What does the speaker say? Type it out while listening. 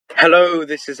Hello,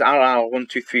 this is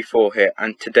Al1234 here,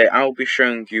 and today I'll be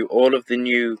showing you all of the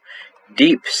new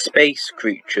deep space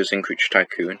creatures in Creature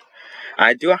Tycoon.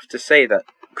 I do have to say that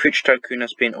Creature Tycoon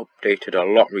has been updated a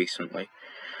lot recently.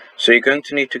 So you're going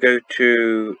to need to go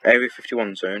to Area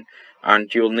 51 zone,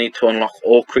 and you'll need to unlock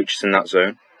all creatures in that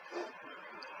zone.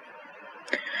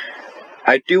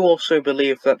 I do also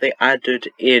believe that they added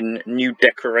in new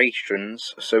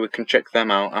decorations, so we can check them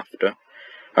out after.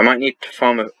 I might need to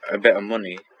farm a bit of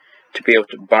money to be able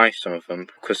to buy some of them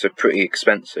because they're pretty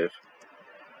expensive.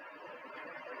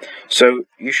 So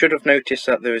you should have noticed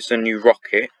that there is a new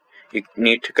rocket. You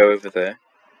need to go over there.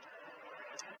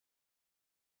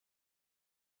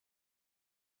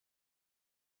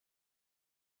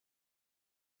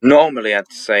 Normally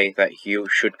I'd say that you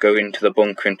should go into the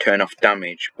bunker and turn off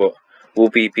damage, but we'll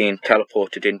be being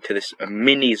teleported into this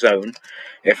mini zone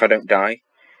if I don't die.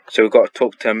 So we've got to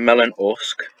talk to Melon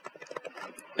Usk.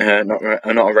 Not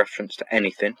a reference to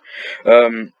anything.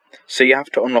 So you have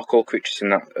to unlock all creatures in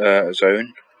that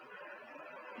zone.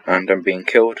 And I'm being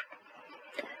killed.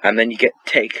 And then you get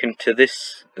taken to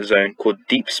this zone called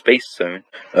Deep Space Zone.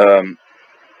 It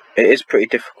is pretty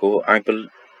difficult.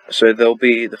 So there'll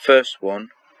be the first one.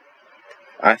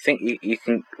 I think you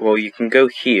can go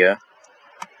here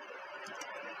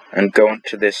and go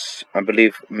onto this, I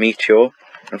believe, meteor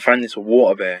and find this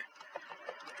water bear.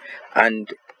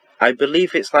 And I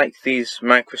believe it's like these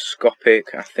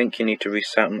microscopic. I think you need to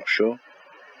reset. I'm not sure.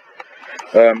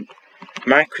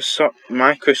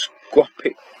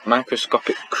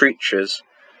 Microscopic creatures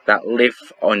that live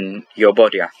on your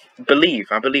body. I believe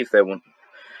they're one,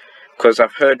 because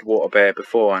I've heard water bear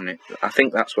before, and I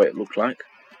think that's what it looked like.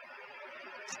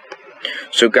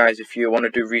 So guys, if you want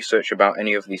to do research about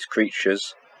any of these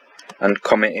creatures and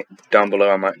comment it down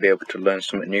below, I might be able to learn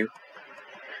something new.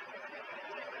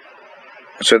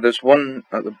 So there's one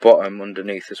at the bottom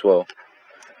underneath as well.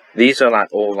 These are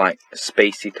all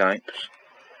spacey types.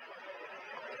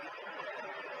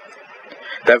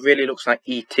 That really looks like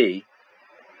ET.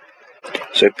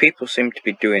 So people seem to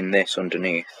be doing this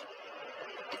underneath.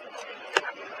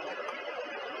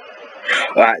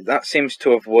 That seems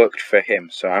to have worked for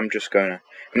him, so I'm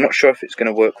not sure if it's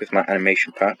gonna work with my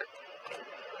animation pack.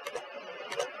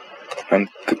 I'm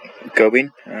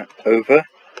going over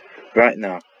right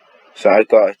now. So I've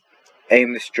got to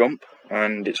aim this jump,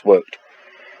 and it's worked.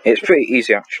 It's pretty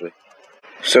easy actually.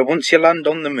 So once you land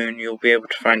on the moon, you'll be able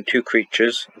to find two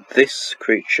creatures. This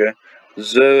creature,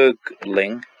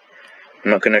 Zergling.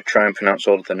 I'm not going to try and pronounce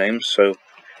all of the names, so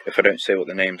if I don't say what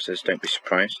the names is, don't be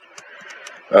surprised.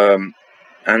 And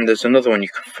there's another one you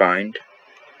can find.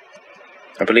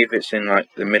 I believe it's in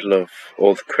the middle of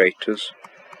all the craters.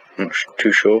 I'm not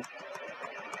too sure.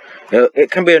 It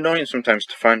can be annoying sometimes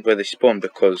to find where they spawn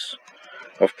because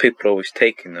of people always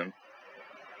taking them.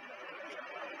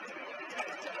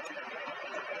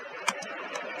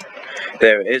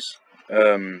 There it is.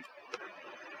 I'm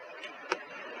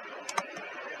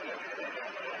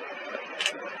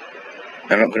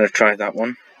not going to try that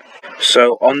one.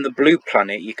 So on the blue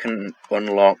planet you can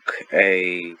unlock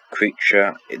a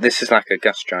creature. This is like a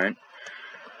gas giant,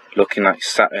 looking like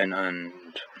Saturn and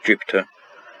Jupiter.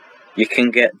 You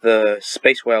can get the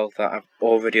space whale that I've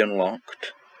already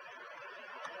unlocked.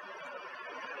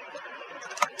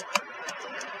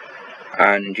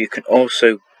 And you can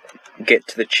also get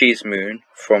to the cheese moon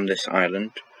from this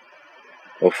island,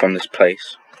 or from this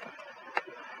place.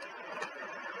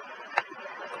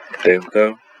 There we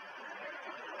go.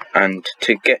 And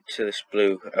to get to this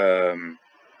blue, to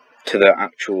the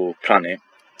actual planet.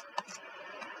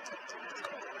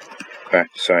 Right,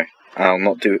 sorry, I'll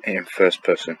not do it in first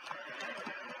person.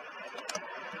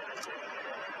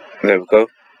 There we go.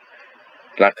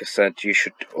 Like I said, you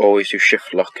should always do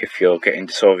shift lock if you're getting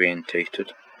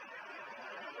disorientated.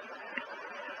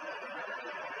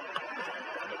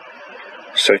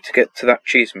 So to get to that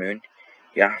cheese moon,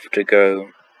 you have to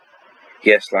go.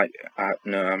 Yes,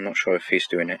 no, I'm not sure if he's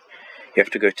doing it. You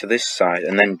have to go to this side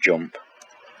and then jump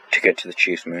to get to the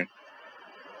cheese moon.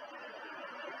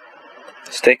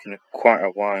 It's taken quite a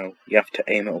while. You have to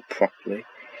aim it up properly,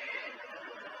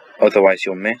 otherwise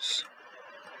you'll miss.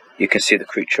 You can see the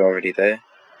creature already there.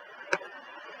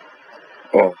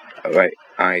 Oh, right,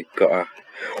 I got a...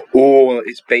 Oh,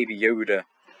 it's Baby Yoda.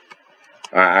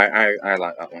 I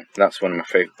like that one. That's one of my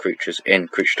favourite creatures in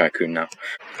Creature Tycoon now.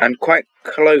 And quite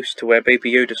close to where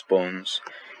Baby Yoda spawns,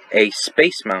 a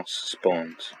space mouse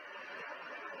spawns.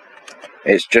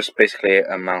 It's just basically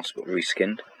a mouse but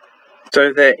reskinned.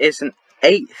 So there is an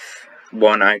 8th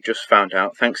one I just found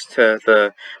out, thanks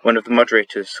to one of the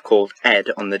moderators called Ed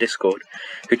on the Discord,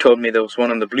 who told me there was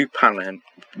one on the blue planet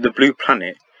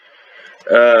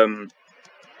but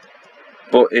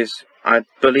I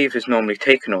believe is normally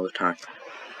taken all the time.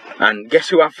 And guess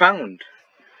who I found?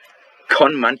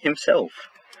 Conman himself.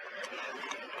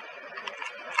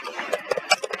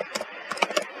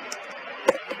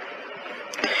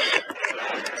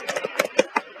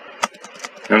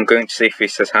 I'm going to see if he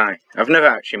says hi. I've never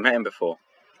actually met him before.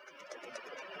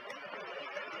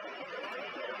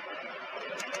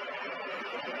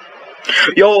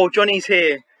 Yo, Johnny's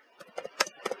here.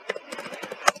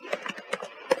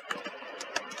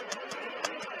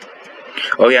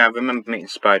 Oh yeah, I remember meeting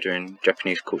Spider in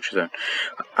Japanese Culture Zone.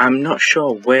 I'm not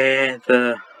sure where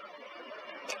the...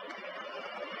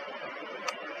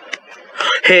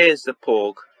 Here's the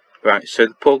Porg. Right, so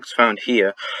the Porg's found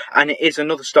here. And it is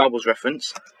another Star Wars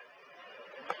reference.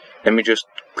 Let me just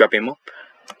grab him up.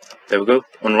 There we go,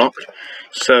 unlocked.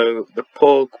 So the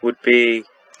Porg would be...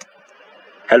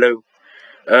 Hello.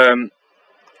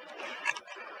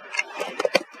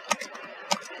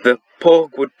 The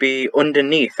Porg would be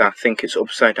underneath. I think it's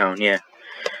upside down, yeah.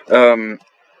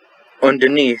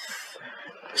 Underneath,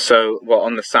 so, well,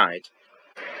 on the side.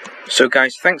 So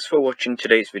guys, thanks for watching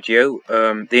today's video.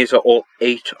 These are all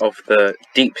 8 of the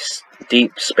deep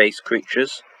space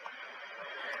creatures.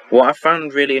 What I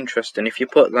found really interesting, if you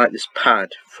put like this pad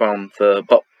from the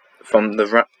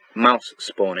mouse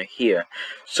spawner here,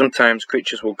 sometimes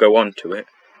creatures will go onto it,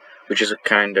 which is a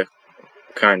kind of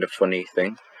funny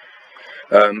thing.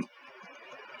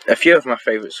 A few of my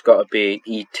favourites got to be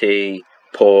E.T.,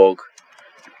 Porg,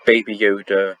 Baby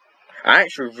Yoda. I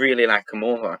actually really like them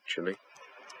all, actually.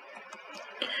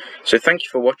 So thank you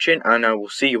for watching, and I will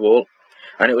see you all.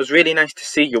 And it was really nice to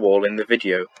see you all in the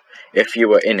video, if you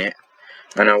were in it.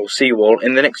 And I will see you all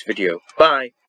in the next video. Bye!